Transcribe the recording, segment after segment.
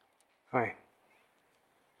Hi.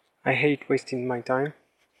 I hate wasting my time.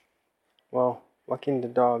 Well, walking the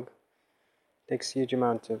dog takes huge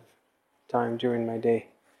amount of time during my day,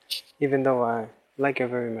 even though I like her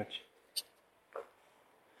very much.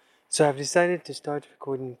 So I've decided to start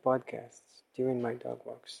recording podcasts during my dog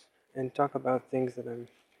walks and talk about things that I'm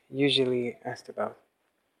usually asked about.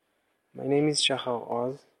 My name is Shahar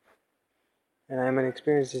Oz, and I'm an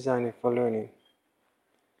experienced designer for learning.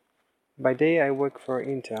 By day, I work for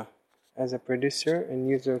Intel as a producer and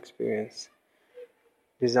user experience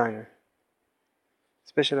designer,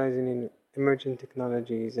 specializing in emerging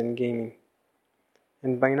technologies and gaming.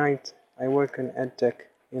 And by night, I work on EdTech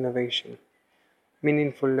innovation,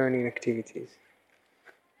 meaningful learning activities,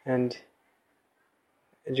 and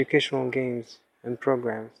educational games and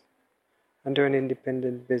programs under an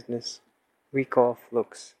independent business we call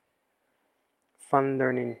Flux, Fun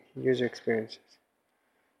Learning User Experiences,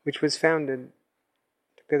 which was founded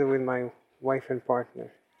together with my wife and partner,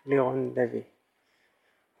 Leon Levy,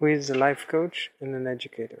 who is a life coach and an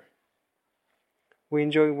educator. We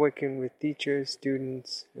enjoy working with teachers,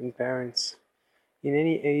 students, and parents in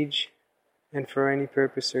any age and for any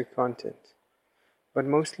purpose or content. But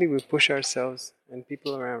mostly we push ourselves and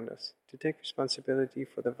people around us to take responsibility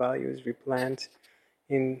for the values we plant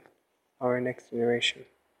in our next generation.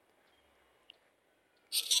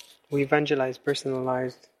 We evangelize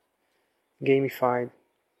personalized, gamified,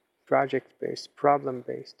 project-based,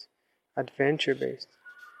 problem-based, adventure-based,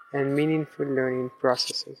 and meaningful learning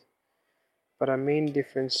processes. But our main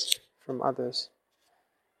difference from others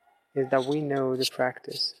is that we know the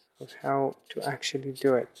practice of how to actually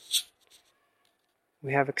do it.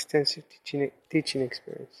 We have extensive teaching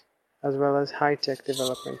experience, as well as high-tech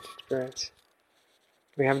development experience.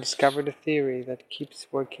 We have discovered a theory that keeps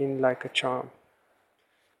working like a charm.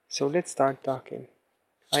 So let's start talking.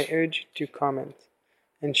 I urge you to comment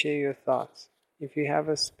and share your thoughts. If you have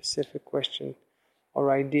a specific question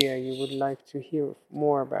or idea you would like to hear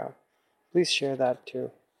more about, please share that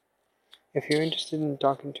too. If you're interested in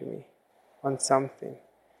talking to me on something,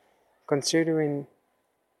 considering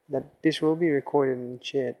that this will be recorded and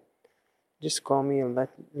shared, just call me and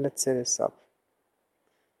let's set this up.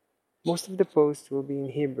 Most of the posts will be in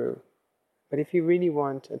Hebrew, but if you really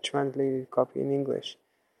want a translated copy in English,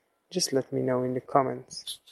 just let me know in the comments.